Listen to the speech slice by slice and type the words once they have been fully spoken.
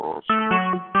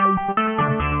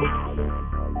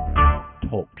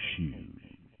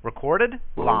recorded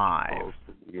live.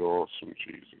 Awesome. You're awesome,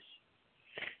 Jesus.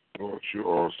 Lord, you're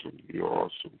awesome. You're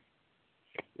awesome.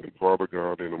 And Father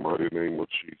God, in the mighty name of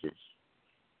Jesus,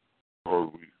 Lord,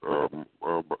 we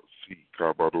see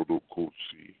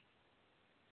Kabadodokosi.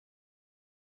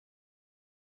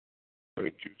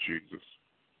 Thank you, Jesus.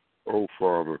 Oh,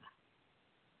 Father.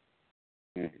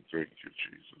 Thank you,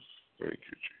 Jesus. Thank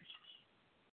you, Jesus.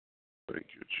 Thank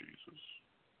you, Jesus.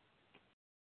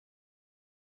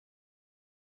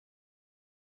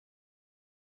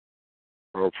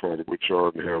 Our Father, which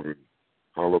art in heaven,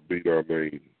 hallowed be thy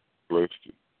name. Bless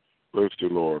the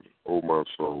Lord, O my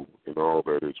soul, and all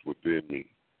that is within me.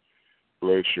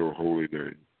 Bless your holy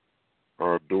name.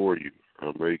 I adore you.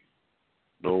 I make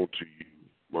known to you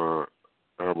my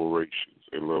aberrations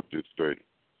and love this day.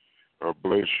 I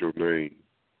bless your name,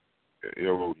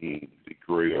 Elohim, the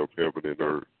creator of heaven and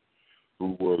earth,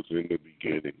 who was in the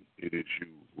beginning. It is you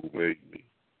who made me,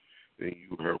 and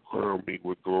you have crowned me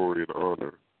with glory and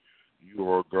honor. You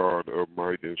are God of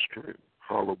might and strength.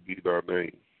 Hallowed be thy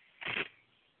name.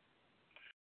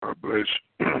 I bless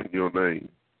your name,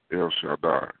 El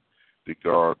Shaddai, the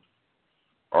God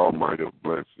Almighty of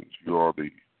blessings. You are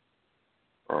the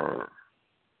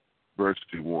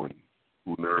breasty one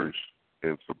who nourish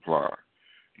and supply.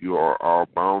 You are all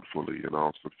bountifully and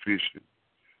all sufficient.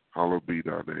 Hallowed be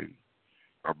thy name.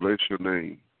 I bless your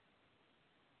name,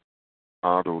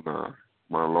 Adonai,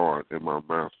 my Lord and my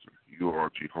Master. You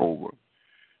are Jehovah,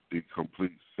 the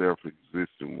complete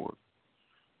self-existent one.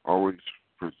 Always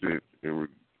present and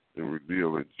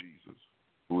reveal in Jesus,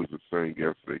 who is the same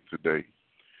yesterday, today,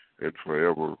 and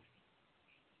forever.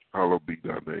 Hallowed be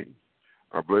thy name.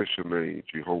 I bless your name,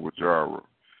 Jehovah Jireh,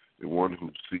 the one who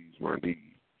sees my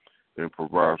need and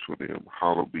provides for them.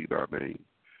 Hallowed be thy name.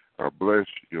 I bless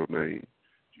your name,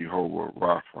 Jehovah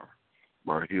Rapha,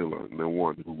 my healer, and the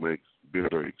one who makes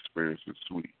bitter experiences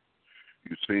sweet.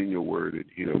 You sent your word and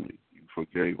healed me. You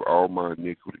forgave all my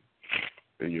iniquity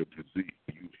and your disease.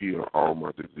 You healed all my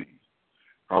disease.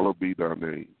 Hallowed be thy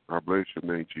name. I bless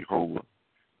your name, Jehovah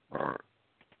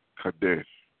Kadesh,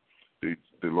 the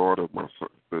Lord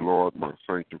my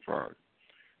sanctifier.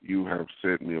 You have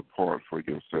set me apart for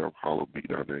yourself. Hallowed be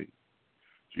thy name.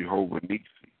 Jehovah Nisi,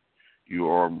 you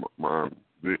are my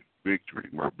victory,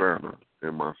 my banner,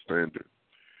 and my standard.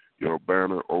 Your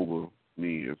banner over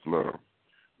me is love.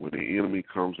 When the enemy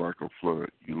comes like a flood,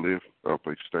 you lift up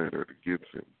a standard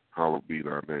against him. Hallowed be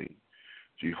thy name.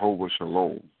 Jehovah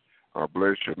Shalom, I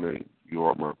bless your name. You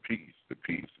are my peace, the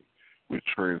peace which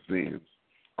transcends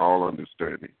all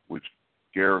understanding, which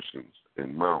garrisons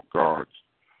and mount guards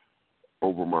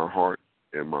over my heart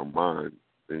and my mind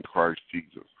in Christ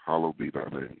Jesus. Hallowed be thy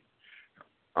name.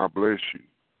 I bless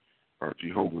you,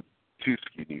 Jehovah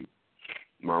Tiskenu,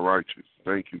 my righteous.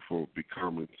 Thank you for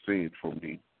becoming sin for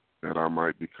me, that I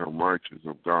might become righteous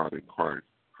of God in Christ.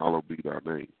 Hallowed be thy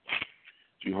name.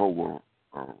 Jehovah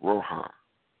Roha,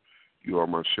 you are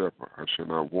my shepherd. I shall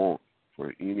not want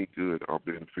for any good or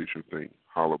beneficial thing.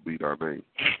 Hallowed be thy name.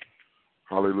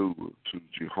 Hallelujah to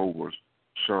Jehovah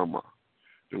Shammah,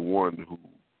 the one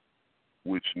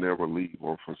which never leave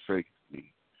or forsake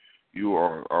me. You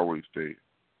are always there.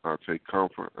 I take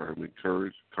comfort. I am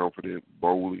encouraged, confident,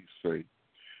 boldly say,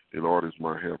 the Lord is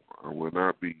my helper. I will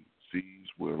not be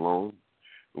seized with alarm,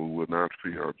 and we will not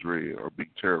fear or dread or be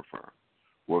terrified.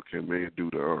 What can man do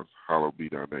to us? Hallowed be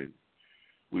thy name.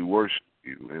 We worship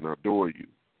you and adore you,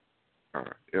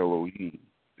 Elohim,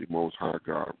 the Most High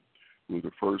God, who is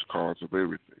the first cause of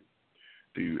everything,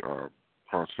 the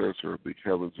processor of the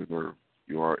heavens and earth.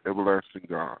 You are everlasting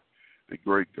God, the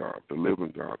great God, the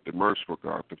living God, the merciful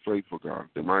God, the faithful God,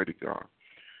 the mighty God.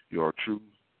 You are truth,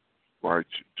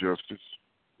 justice,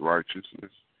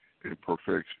 righteousness, and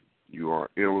perfection. You are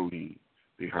Elohim,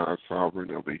 the high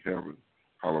sovereign of the heaven.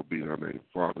 Hallowed be thy name,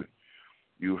 Father.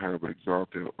 You have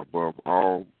exalted above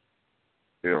all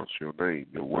else your name,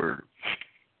 your word.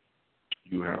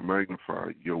 You have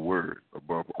magnified your word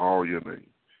above all your name.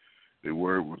 The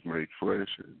word was made flesh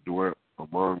and dwelt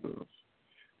among us,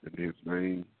 and his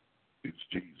name is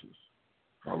Jesus.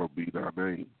 Hallowed be thy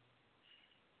name.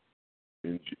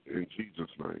 In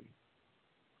Jesus' name,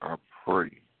 I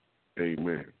pray.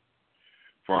 Amen.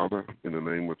 Father, in the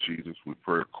name of Jesus, we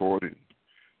pray according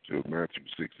to Matthew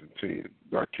 6 and 10.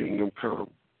 Thy kingdom come.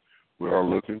 We are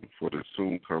looking for the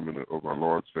soon coming of our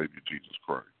Lord Savior Jesus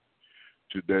Christ.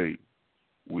 Today,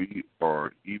 we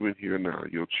are even here now,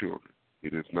 your children.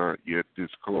 It is not yet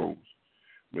disclosed,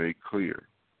 made clear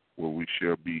what we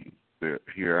shall be there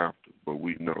hereafter, but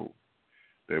we know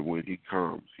that when he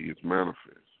comes, he is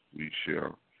manifest. We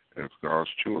shall, as God's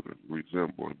children,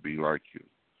 resemble and be like him.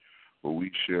 But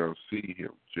we shall see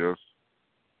him just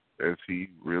as he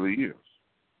really is.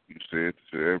 You said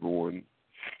to everyone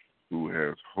who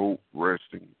has hope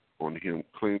resting on him,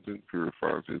 cleansing,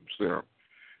 purifies himself,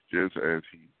 just as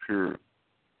he pure,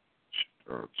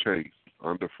 chaste,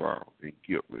 undefiled, and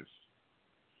guiltless.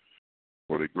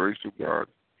 For the grace of God,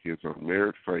 his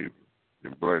unmerited favor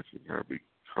and blessing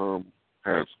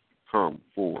has come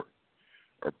forward,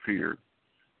 appeared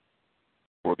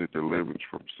for the deliverance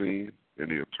from sin and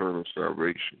the eternal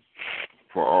salvation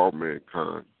for all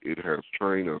mankind. It has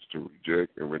trained us to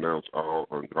reject and renounce all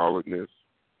ungodliness,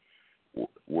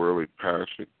 worldly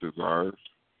passion, desires,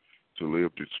 to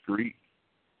live discreet,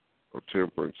 of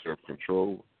temper and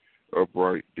self-control,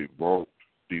 upright,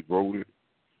 devoted,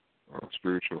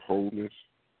 spiritual wholeness,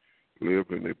 live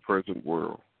in the present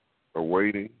world,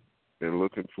 awaiting and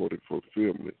looking for the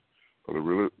fulfillment of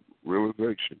the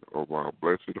realization of our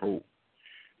blessed hope,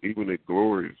 even the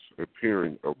glorious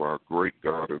appearing of our great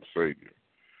God and Savior,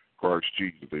 Christ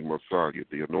Jesus, the Messiah,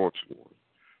 the Anointed One.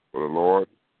 For the Lord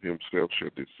himself shall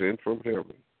descend from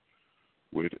heaven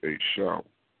with a shout,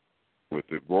 with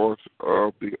the voice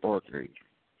of the archangel,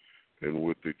 and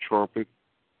with the trump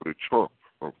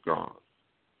of God.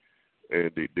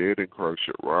 And the dead in Christ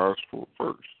shall rise for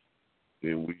first.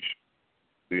 Then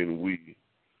we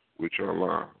which are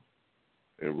alive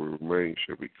and will remain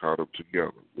shall be caught up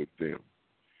together with them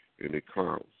in the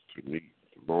clouds to meet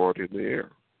the Lord in the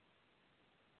air.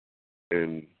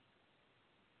 And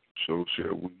so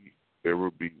shall we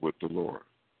ever be with the Lord.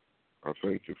 I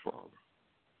thank you, Father,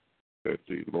 that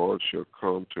the Lord shall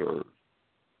come to earth,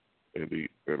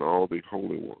 and all the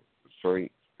holy ones, the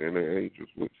saints and the angels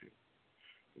with him.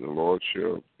 And the Lord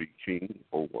shall be king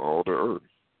over all the earth.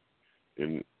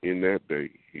 And in that day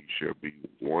he shall be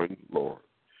one Lord,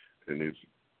 and his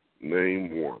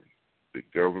name one. The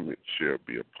government shall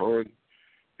be upon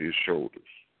his shoulders.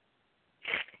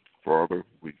 Father,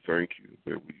 we thank you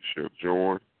that we shall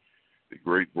join the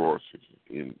great voices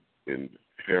in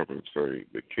heaven saying,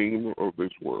 the kingdom of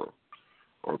this world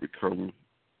are become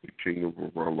the kingdom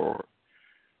of our Lord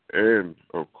and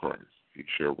of Christ. He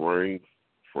shall reign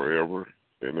forever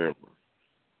and ever.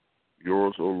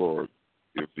 Yours, O Lord,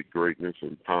 is the greatness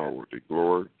and power, the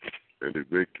glory and the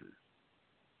victory,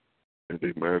 and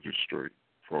the magistrate,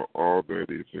 for all that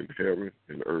is in heaven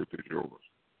and earth is yours.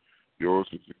 Yours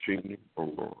is the kingdom, O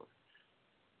Lord,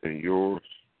 and yours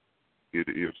it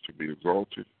is to be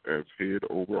exalted as head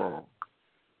over all.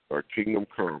 Thy kingdom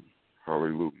come.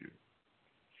 Hallelujah.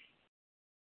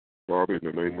 Father, in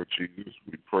the name of Jesus,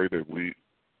 we pray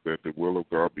that the will of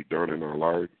God be done in our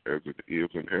life as it is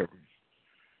in heaven.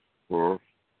 For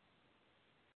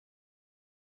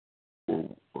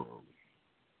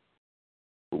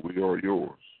we are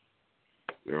yours,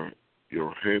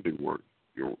 your handiwork,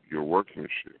 your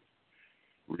workmanship,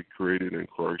 recreated in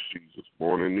Christ Jesus,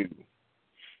 born anew,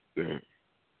 that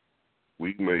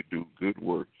we may do good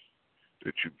works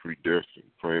that you predestined,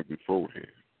 planned beforehand,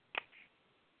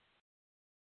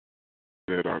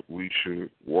 that we should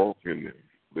walk in them,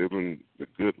 living the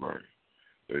good life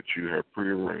that you have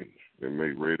prearranged and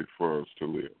made ready for us to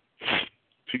live.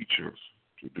 Teach us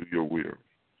to do your will,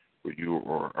 for you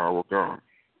are our God.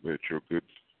 Let your good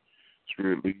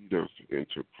Spirit lead us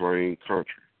into plain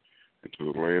country,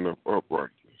 into the land of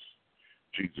uprightness.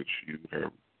 Jesus, you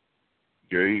have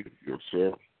gave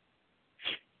yourself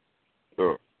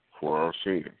up for our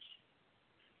sins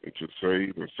and to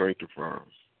save and sanctify us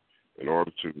in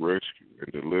order to rescue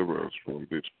and deliver us from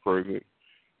this present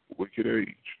wicked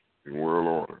age and world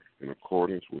order in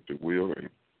accordance with the will and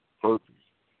purpose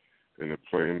and the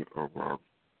plan of our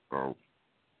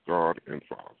God and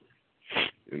Father.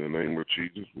 In the name of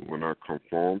Jesus, we will not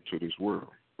conform to this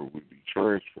world, but we be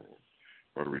transformed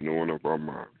by the renewing of our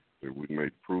mind, that we may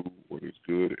prove what is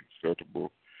good,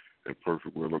 acceptable, and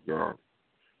perfect will of God.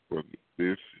 For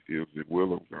this is the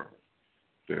will of God,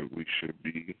 that we should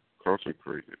be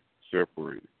consecrated,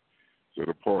 separated, set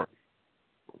apart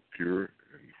for pure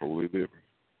and holy living,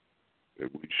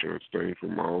 that we should abstain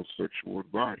from all sexual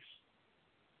vice,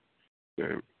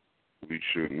 that we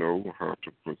should know how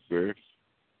to possess,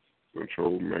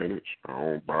 control, manage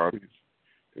our own bodies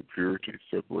in purity,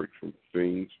 separate from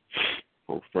things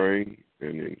profane,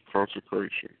 and in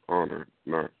consecration, honor,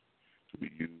 not to be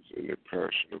used in the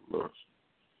passion of lust,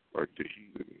 like the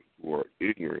heathen who are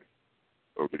ignorant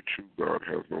of the true God,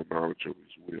 has no knowledge of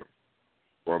his will.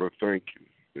 Father, thank you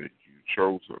that you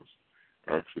chose us,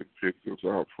 actually picked us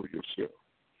out for yourself,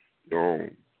 your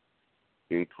own,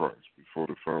 in Christ, before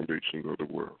the foundations of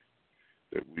the world,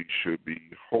 that we should be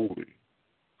holy,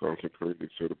 consecrated,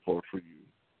 set apart for you,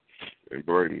 and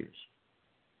blameless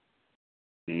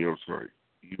in your sight,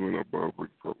 even above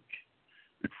reproach,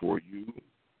 before you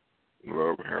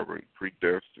love having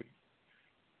predestined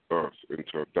us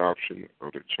into adoption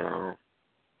of a child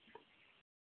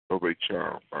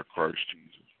by Christ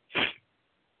Jesus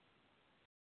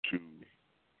to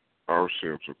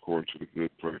ourselves according to the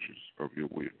good pleasures of your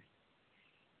will.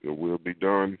 Your will be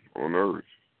done on earth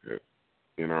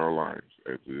in our lives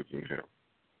as it is in heaven.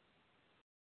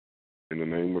 In the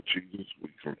name of Jesus, we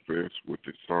confess with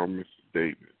the psalmist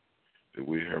David that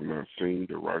we have not seen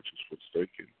the righteous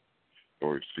forsaken,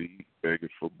 nor his seed begging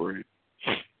for bread.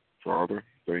 Father,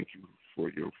 thank you for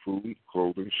your food,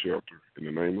 clothing, shelter. In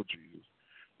the name of Jesus,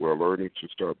 we are learning to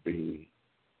stop being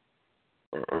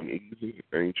uneasy,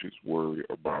 anxious, worried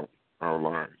about our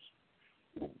lives.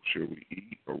 What should we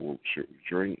eat, or what should we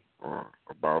drink, or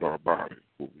about our body,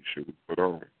 what should we put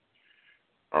on?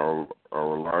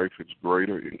 Our life is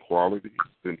greater in quality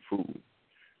than food.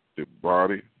 The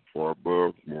body far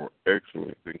above, more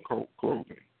excellent than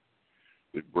clothing.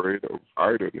 The bread of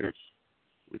idleness,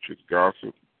 which is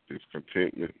gossip,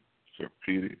 discontentment,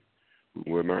 self-pity,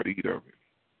 we will not eat of it.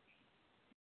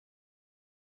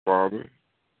 Father,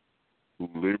 who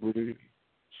liberally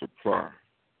supply,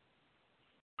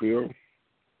 fill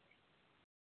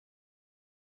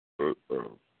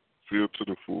to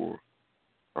the full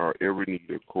our every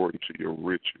need according to your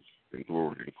riches and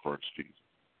glory in Christ Jesus.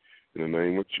 In the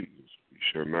name of Jesus, we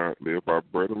shall not live by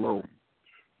bread alone,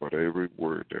 but every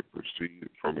word that proceeded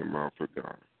from the mouth of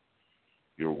God.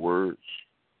 Your words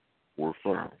were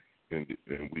found, and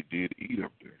we did eat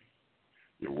of them.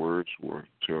 Your words were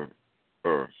to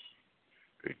us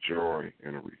a joy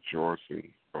and a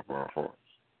rejoicing of our hearts.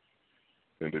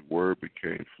 And the word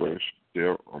became flesh,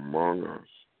 dealt among us.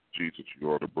 Jesus,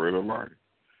 you are the bread of life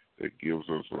that gives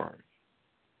us life,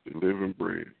 the living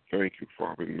bread. Thank you,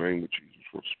 Father, in the name of Jesus,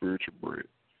 for spiritual bread,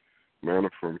 manna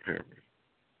from heaven.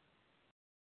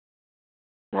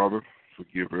 Father,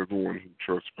 forgive everyone who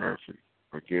trespasses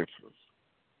against us,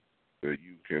 that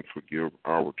you can forgive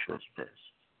our trespasses.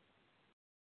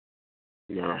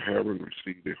 Now, having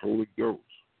received the Holy Ghost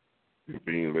and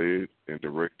being led and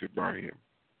directed by him,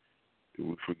 if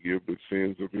we forgive the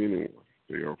sins of anyone,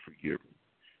 they are forgiven.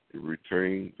 If we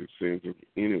retain the sins of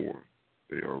anyone,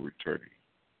 they are retained.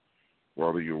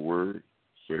 Father, your word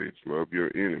says, love your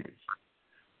enemies.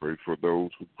 Pray for those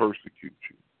who persecute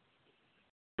you.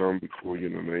 Come before you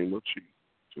in the name of Jesus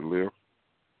to lift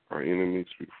our enemies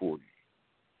before you.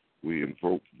 We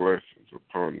invoke blessings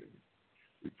upon them.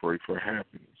 We pray for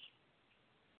happiness.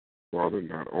 Father,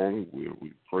 not only will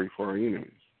we pray for our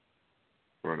enemies,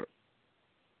 but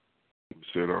we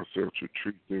set ourselves to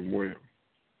treat them well,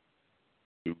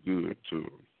 do good to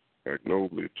them, act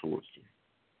nobly towards them.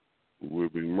 We will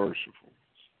be merciful.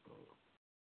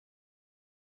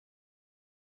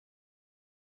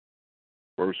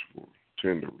 Merciful,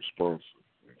 tender, responsive,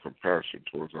 and compassionate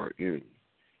towards our enemies,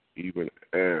 even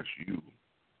as you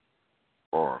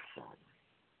are, Father.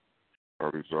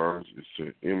 Our desire is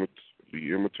to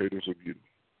be imitators of you.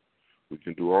 We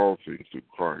can do all things through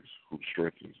Christ who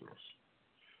strengthens us.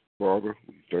 Father,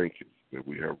 we thank you that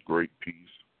we have great peace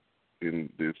in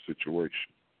this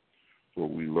situation, for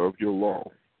we love your law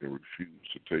and refuse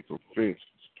to take offenses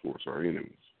towards our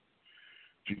enemies.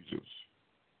 Jesus,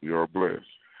 we are blessed,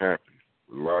 happy,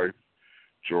 with life,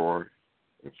 joy,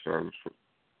 and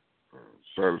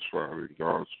satisfied in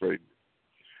God's favor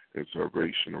and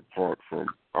salvation apart from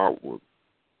outward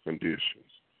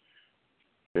conditions,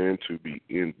 and to be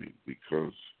envied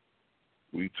because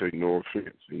we take no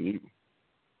offense in you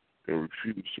and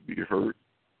refuse to be hurt,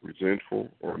 resentful,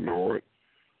 or annoyed,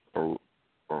 or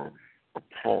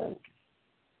appalled,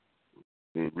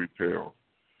 and repelled,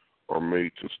 or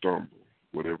made to stumble,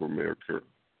 whatever may occur.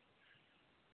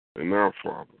 And now,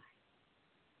 Father,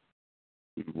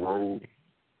 we roll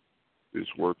this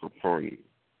work upon you,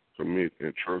 commit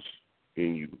and trust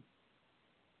in you.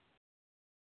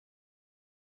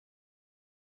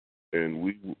 And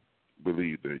we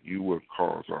believe that you will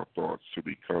cause our thoughts to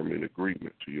become in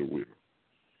agreement to your will.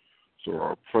 So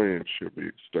our plans shall be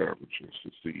established and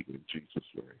succeed in Jesus'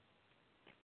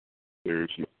 name.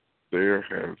 There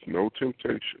has no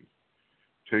temptation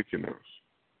taken us,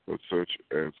 but such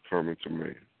as coming to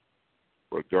man.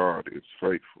 But God is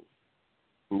faithful,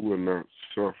 who will not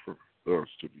suffer us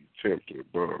to be tempted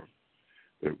above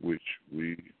that which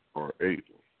we are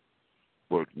able,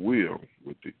 but will,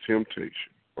 with the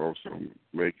temptation, also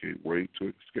make a way to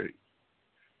escape,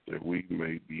 that we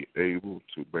may be able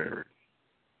to bear it.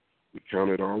 We count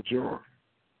it all joy.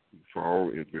 We fall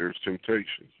in various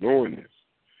temptations, knowing this,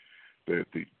 that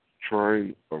the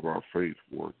trying of our faith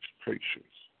works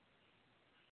patience.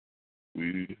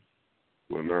 We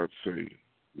will not say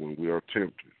when we are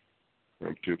tempted,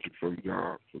 I'm tempted from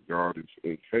God, for God is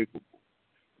incapable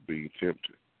being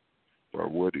tempted by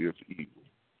what is evil,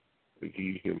 and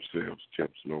he himself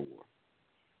tempts no one.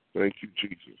 Thank you,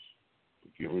 Jesus,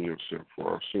 for giving yourself for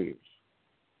our sins,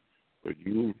 that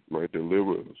you might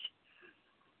deliver us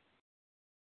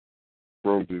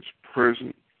from this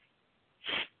present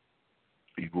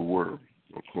evil world,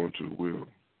 according to the will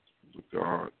of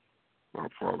God, our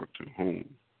Father, to whom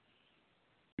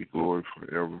be glory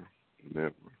forever and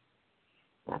ever.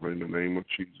 Father, in the name of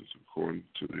Jesus, according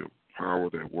to the power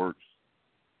that works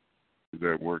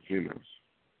in us,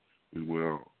 we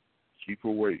will keep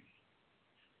awake,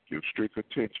 give strict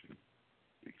attention,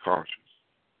 be cautious,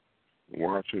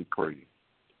 watch and pray,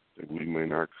 that we may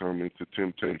not come into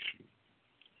temptation.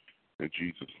 In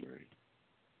Jesus' name.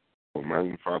 Oh,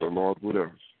 magnify the Lord with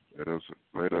us.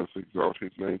 Let us exalt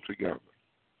his name together.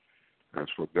 As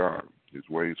for God, his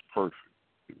way is perfect.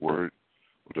 The word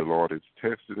of the Lord is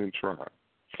tested and tried.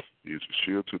 He is a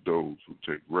shield to those who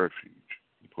take refuge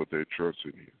and put their trust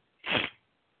in him.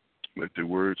 Let the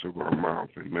words of our mouth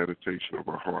and meditation of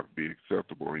our heart be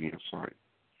acceptable in your sight.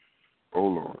 O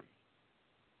Lord,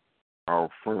 our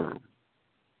firm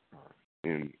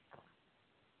and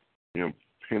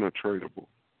impenetrable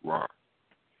rock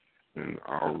and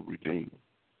our Redeemer.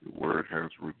 Your word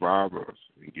has revived us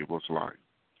and give us life.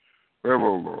 Forever,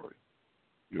 O Lord,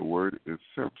 your word is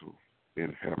settled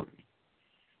in heaven.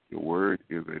 Your word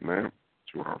is a lamp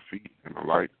to our feet and a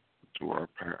light to our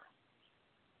path.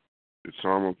 The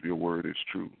psalm of your word is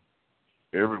true.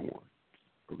 Every one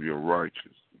of your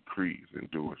righteous decrees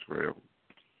endures forever.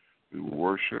 We will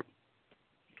worship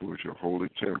towards your holy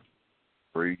temple,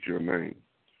 praise your name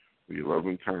for your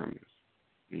loving kindness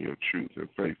and your truth and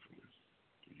faithfulness.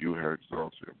 You have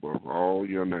exalted above all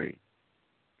your name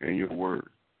and your word.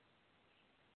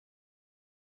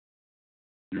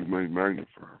 You may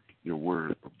magnify your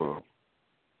word above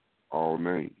all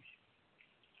names.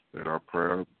 Let our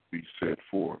prayer be set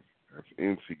forth as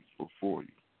incense before you.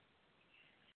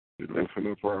 We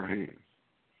lifting up our hands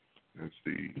as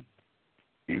the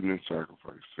evening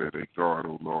sacrifice. Set a guard,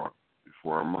 O Lord,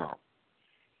 before our mouth.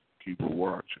 Keep a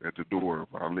watch at the door of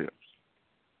our lips.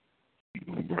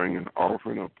 Keep bring an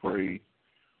offering of praise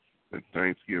and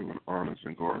thanksgiving, honors,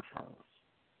 and glorifies.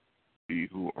 He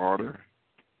who order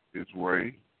his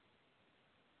way,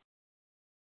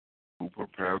 who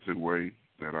prepares the way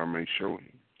that I may show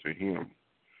him. To him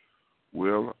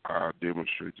will I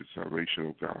demonstrate the salvation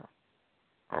of God.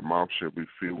 Our mouth shall be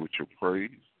filled with your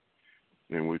praise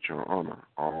and with your honor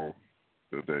all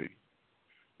the day.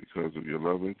 Because of your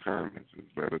loving kindness is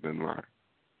better than life.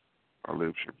 Our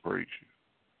lips shall praise you.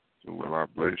 So will I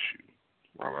bless you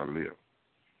while I live.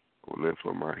 I will lift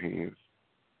up my hands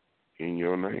in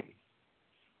your name.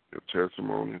 Your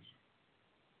testimonies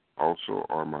also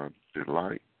are my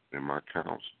delight and my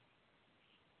counsel.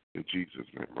 In Jesus'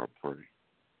 name I pray.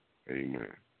 Amen.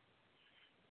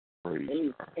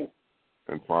 Praise God.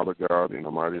 And Father God, in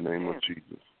the mighty name of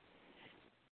Jesus,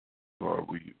 Lord,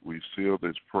 we seal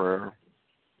this prayer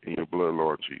in your blood,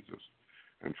 Lord Jesus.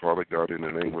 And Father God, in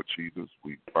the name of Jesus,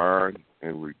 we bind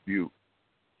and rebuke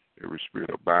every spirit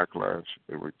of backlash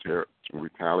and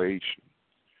retaliation.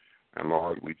 And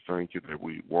Lord, we thank you that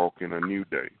we walk in a new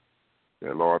day.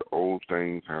 That, Lord, old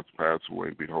things have passed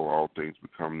away. Behold, all things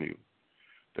become new.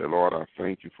 That, Lord, I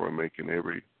thank you for making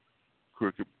every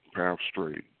crooked path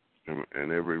straight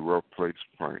and every rough place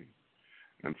plain.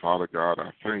 And Father God,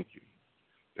 I thank you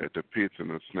that the pits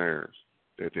and the snares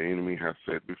that the enemy has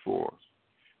set before us,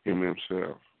 him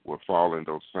himself will fall in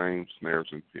those same snares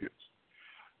and pits.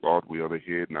 Lord, we are the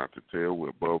head, not the tail. We're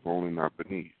above only, not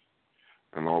beneath.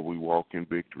 And Lord, we walk in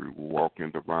victory. We walk in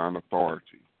divine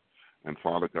authority. And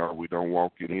Father God, we don't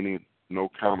walk in no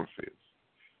counterfeits.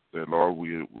 That, Lord,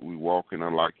 we walk in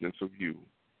a likeness of you.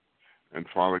 And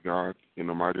Father God, in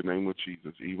the mighty name of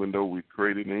Jesus, even though we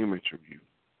created an image of you,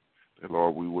 that,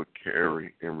 Lord, we would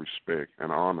carry and respect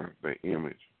and honor the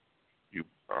image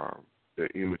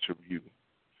of you.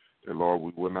 That, Lord,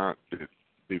 we will not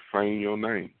defame your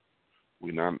name.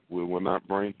 We will not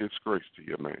bring disgrace to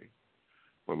your name.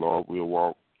 But, Lord, we'll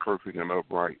walk perfect and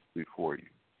upright before you.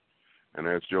 And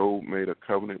as Job made a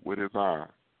covenant with his eye,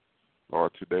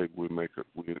 Lord, today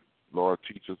Lord,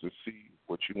 teach us to see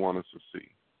what you want us to see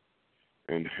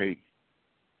and hate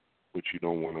what you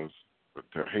don't want us,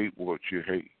 to hate what you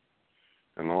hate.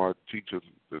 And, Lord, teach us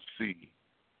to see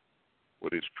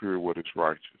what is pure, what is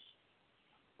righteous.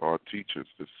 Lord, teach us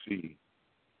to see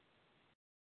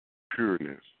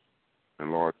pureness.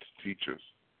 And, Lord, teach us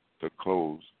to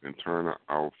close and turn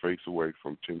our face away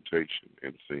from temptation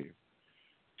and sin.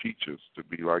 Teach us to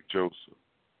be like Joseph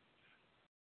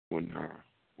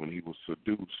when he was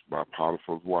seduced by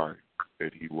Potiphar's wife,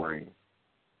 that he ran.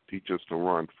 Teach us to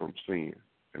run from sin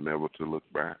and never to look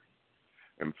back.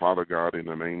 And Father God, in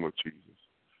the name of Jesus,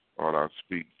 Lord, I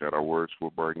speak that our words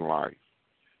will bring life.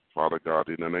 Father God,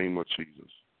 in the name of Jesus,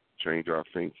 change our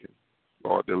thinking.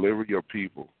 Lord, deliver your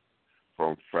people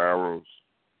from Pharaoh's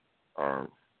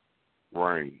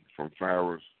reign, from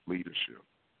Pharaoh's leadership.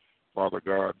 Father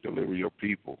God, deliver your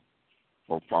people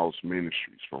from false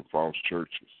ministries, from false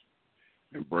churches,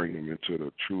 and bring them into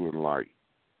the true and light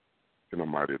in the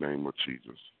mighty name of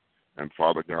Jesus. And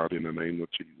Father God, in the name of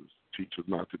Jesus, teach us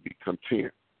not to be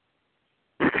content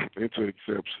and to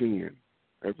accept sin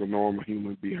as a normal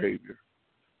human behavior,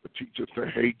 but teach us to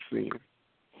hate sin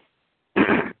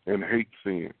and hate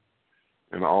sin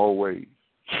in all ways.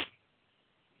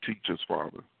 Teach us,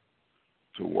 Father,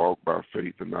 to walk by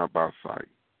faith and not by sight.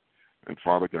 And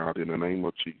Father God, in the name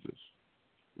of Jesus,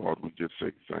 Lord, we just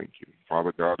say thank you.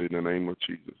 Father God, in the name of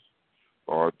Jesus,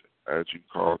 Lord, as you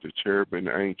called the cherub and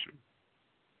the angel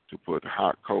to put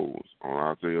hot coals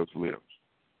on Isaiah's lips,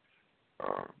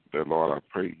 that, Lord, I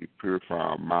pray you purify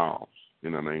our mouths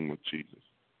in the name of Jesus.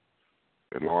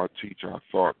 And, Lord, teach our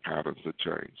thought patterns to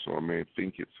change so a man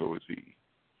think it, so is he.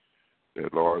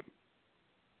 That, Lord,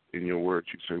 in your word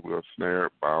you say we are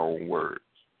snared by our own words.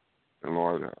 And,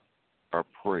 Lord, I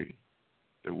pray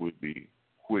that we'll be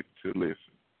quick to listen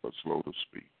but slow to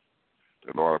speak.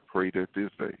 That, Lord, I pray that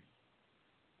this day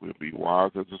we'll be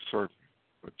wise as a serpent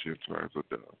but gentle as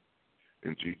a dove.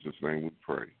 In Jesus' name we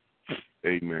pray.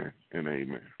 Amen and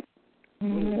amen.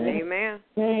 Amen.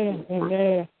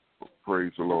 Amen.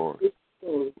 Praise the Lord.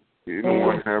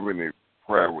 Anyone have any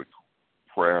prayer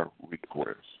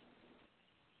requests?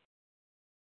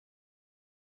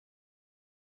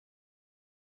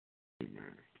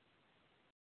 Amen.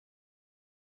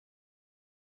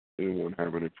 Anyone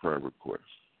have any prayer requests?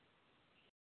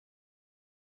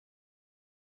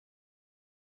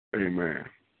 Amen.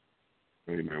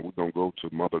 Amen. We're going to go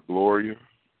to Mother Gloria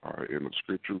in the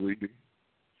scripture reading.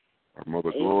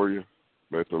 Mother Gloria,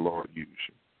 let the Lord use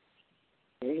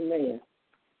you. Amen.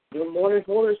 Good morning,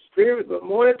 Holy Spirit. Good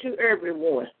morning to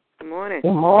everyone. Good morning.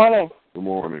 Good morning. Good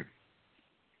morning.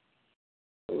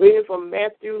 Reading from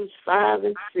Matthew 5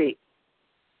 and 6.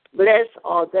 Blessed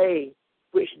are they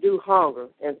which do hunger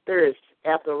and thirst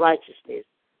after righteousness,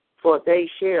 for they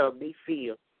shall be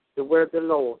filled. The word of the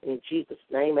Lord. In Jesus'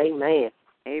 name, amen.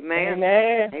 Amen.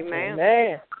 Amen. Amen.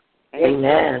 Amen.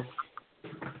 Amen.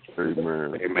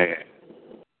 Amen. Amen.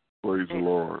 Praise the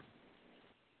Lord.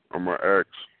 I'm going to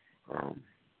ask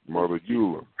Mother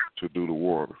Eula to do the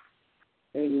water.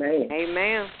 Amen.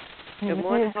 Amen. Good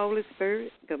morning, Holy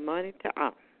Spirit. Good morning to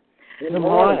all. Good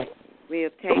morning. We'll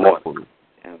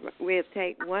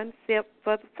take one step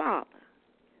for the Father.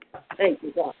 Thank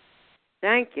you, God.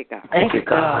 Thank you, God. Thank you,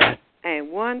 God.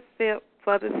 And one step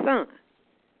for the Son.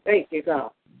 Thank you,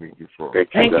 God. Thank you, Father.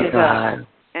 Thank you, God.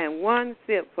 And one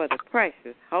step for the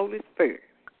precious Holy Spirit.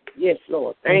 Yes,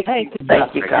 Lord. Thank you.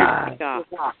 Thank you, God. Thank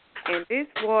you, God. And this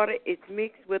water is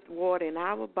mixed with water in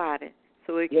our body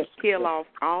so it can kill off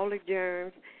all the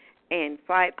germs and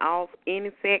fight off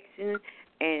infection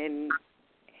and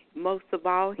most of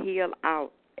all heal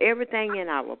out everything in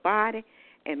our body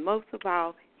and most of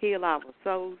all heal our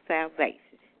soul salvation.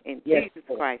 In Jesus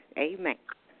Christ, amen.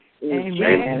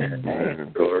 Amen.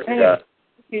 Amen. Glory to God.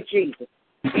 Thank you, Jesus.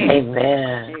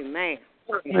 Amen. Amen.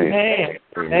 Amen.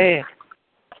 Amen.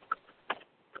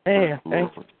 Amen.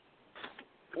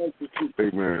 Thank you, Jesus.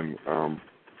 Amen. I'm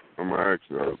going to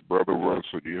ask Brother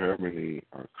Russell, do you have any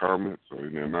comments or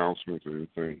any announcements or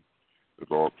anything that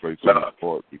God placed on your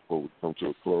heart before we come to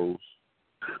a close?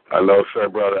 Hello, sir,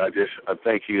 brother. I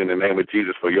thank you in the name of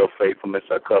Jesus for your faithfulness.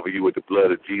 I cover you with the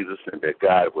blood of Jesus, and that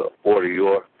God will order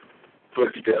your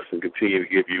footsteps and continue to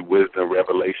give you wisdom,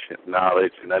 revelation,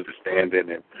 knowledge, and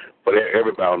understanding. And for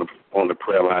everybody on the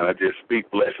prayer line, I just speak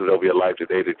blessings over your life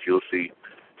today that you'll see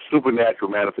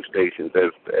supernatural manifestations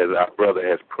as our brother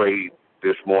has prayed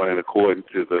this morning according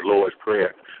to the Lord's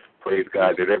Prayer. Praise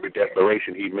God that every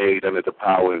declaration he made under the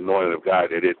power and anointing of God,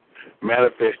 that it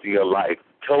manifests in your life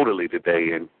totally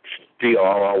today. And still,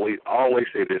 I always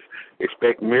say this,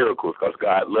 expect miracles because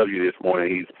God loves you this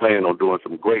morning. He's planning on doing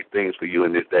some great things for you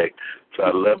in this day. So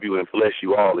I love you and bless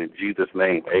you all in Jesus'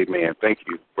 name. Amen. Thank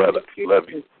you, brother. Love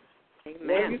you.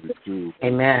 Amen. You too.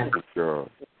 Amen. Praise God.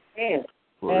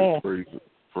 Amen.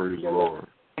 Praise the Lord.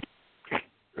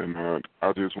 And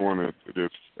I just want to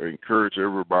just encourage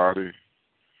everybody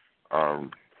to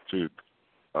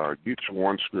get you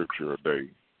one scripture a day,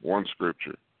 one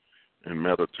scripture, and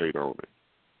meditate on it.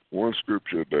 One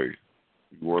scripture a day.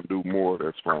 If you want to do more,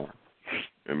 that's fine.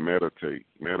 And meditate.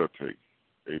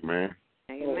 Amen.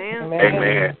 Amen.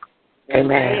 Amen.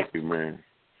 Amen. Amen.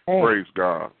 Praise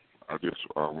God. I just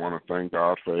want to thank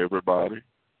God for everybody.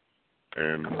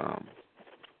 And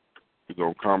we're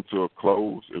going to come to a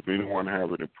close. If anyone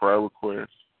have any prayer requests,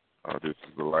 this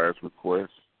is the last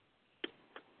request.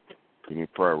 Any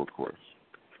prayer requests?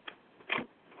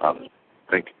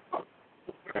 Thank you.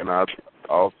 And I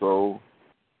also,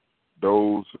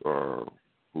 those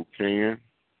who can,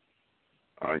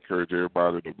 I encourage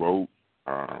everybody to vote.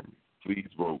 Please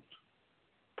vote.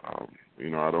 I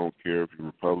don't care if you're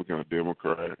Republican or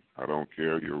Democrat. I don't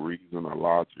care your reason or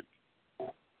logic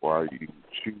why you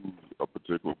choose a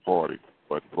particular party,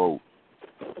 but vote.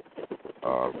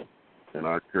 And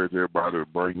I encourage everybody to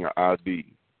bring your ID,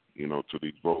 to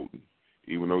these voting.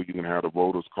 Even though you can have a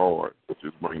voter's card,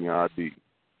 just bring your ID.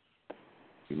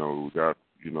 We got,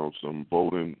 some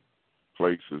voting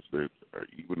places that,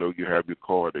 even though you have your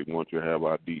card, they want you to have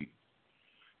ID.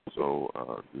 So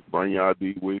just bring your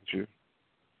ID with you,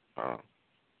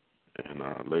 and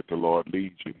let the Lord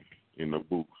lead you in the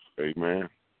booths. Amen.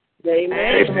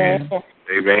 Amen. Amen.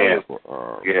 Amen.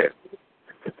 Yes.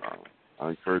 I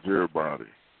encourage everybody.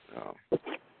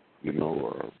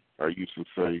 I used to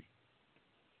say,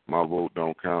 my vote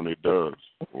don't count, it does.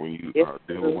 When you deal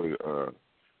with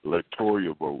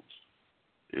electoral votes,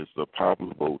 it's the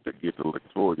popular vote that gets the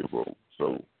electoral vote.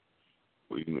 So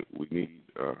we need, we need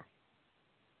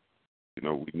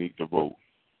to vote.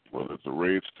 Whether it's a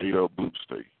red state or a blue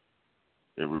state,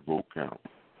 every vote counts.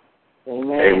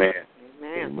 Amen. Amen.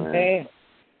 Amen. Amen.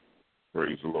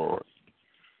 Praise the Lord.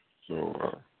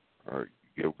 So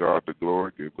give God the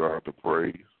glory, give God the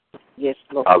praise. Yes,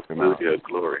 Lord. Hallelujah.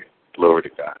 Glory. Glory to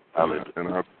God. Hallelujah.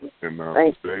 And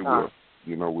today God.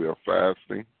 we are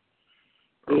fasting.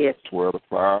 Yes. 12 to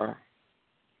 5.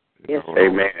 Yes.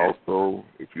 Amen. Also,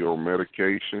 if you're on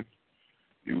medication,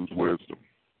 use wisdom.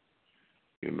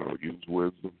 Use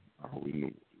wisdom.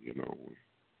 We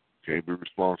can't be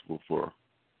responsible for,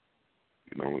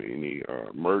 any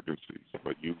emergencies,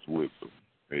 but use wisdom.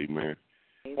 Amen.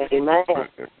 Amen.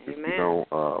 If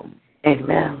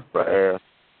Amen. fast,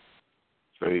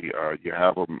 say you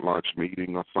have a lunch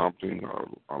meeting or something, or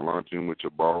a luncheon with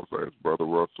your boss, as Brother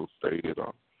Russell stated,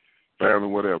 or family,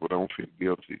 whatever, don't feel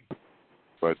guilty.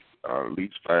 But at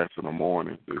least fast in the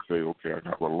morning. They say, okay, I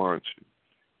have a lunch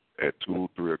at 2 or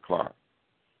 3 o'clock.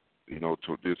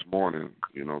 To this morning,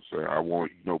 say, I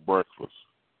won't eat no breakfast.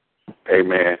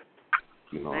 Amen.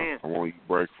 I won't eat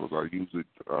breakfast. I usually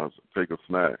take a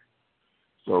snack.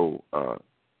 So,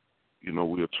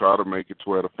 we'll try to make it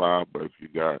 12 to 5, but if you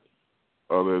got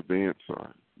other events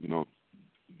or,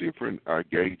 different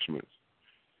engagements,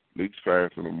 at least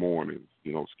fast in the morning,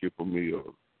 skip a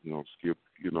meal, skip,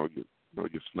 your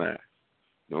snacks.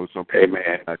 Some people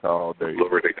snack all day.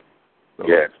 Glory to God. So,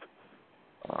 yes.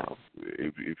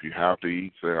 If you have to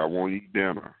eat, say, I won't eat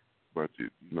dinner, but,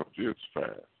 just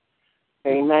fast.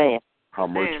 Amen. How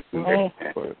much? Amen.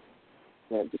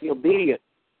 But be obedient.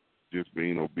 Just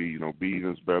being obedient.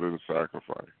 Obedience is better than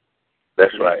sacrifice.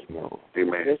 That's right.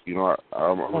 Amen.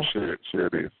 I'm going to share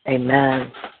this.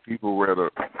 Amen.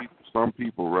 Some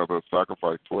people rather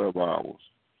sacrifice 12 hours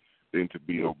than to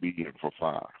be obedient for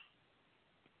 5.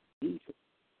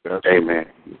 That's Amen.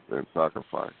 Than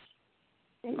sacrifice.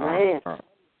 Amen.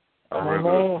 I'd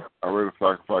rather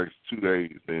sacrifice 2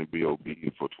 days than be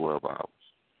obedient for 12 hours.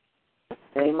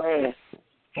 Amen.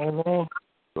 Amen.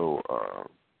 So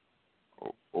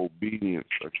obedience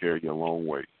will carry you a long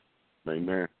way.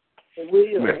 Amen.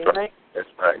 Amen. That's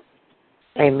right.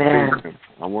 Amen.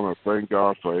 I want to thank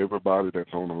God for everybody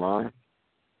that's on the line.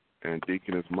 And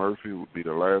Deaconess Murphy will be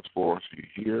the last voice you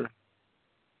hear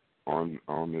on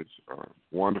this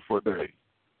wonderful day.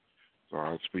 So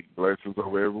I speak blessings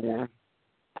over everyone.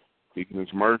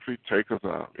 Deaconess Murphy, take us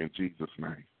out in Jesus'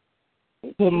 name.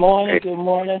 Good morning,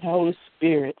 Holy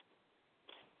Spirit.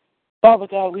 Father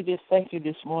God, we just thank you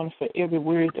this morning for every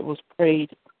word that was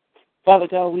prayed. Father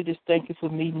God, we just thank you for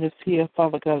meeting us here,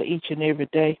 Father God, each and every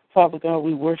day. Father God,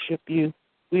 we worship you,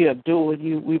 we adore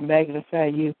you, we magnify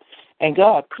you. And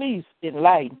God, please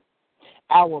enlighten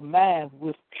our mind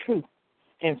with truth,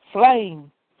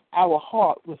 inflame our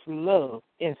heart with love,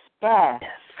 inspire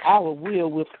our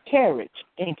will with courage,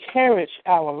 encourage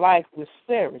our life with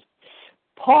service,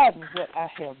 pardon what I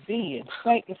have been,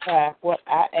 sanctify what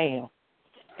I am,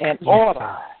 and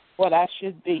order what I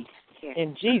should be.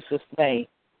 In Jesus' name,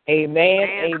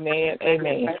 amen, amen,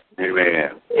 amen.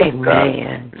 Amen.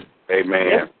 Amen.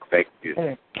 Amen. Thank you.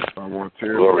 I want to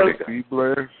tell you, be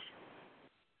blessed,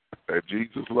 that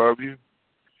Jesus loves you,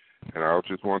 and I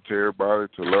just want to tell everybody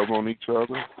to love on each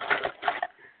other.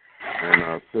 And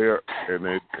I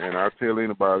tell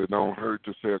anybody, don't hurt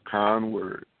to say a kind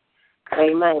word.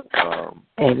 Amen.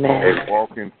 Amen.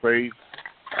 Walk in faith,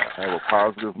 Have a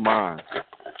positive mind.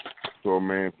 So a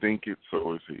man thinketh,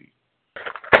 so is he.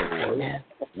 So,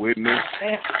 witness.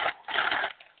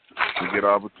 We get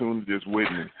opportunity to just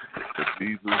witness that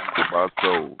Jesus is about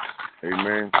souls.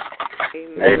 Amen.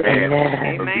 Amen.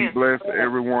 Amen. Be blessed,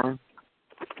 everyone.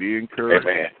 Be encouraged.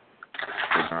 Amen.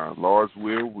 And Lord's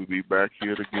will, we'll be back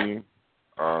here again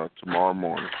tomorrow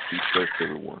morning. Be blessed,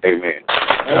 everyone. Amen.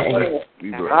 Be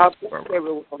blessed. God bless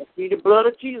everyone. See the blood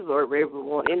of Jesus over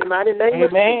everyone. In the mighty name of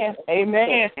Jesus.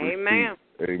 Amen. Amen.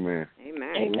 Amen.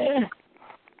 Amen. Amen.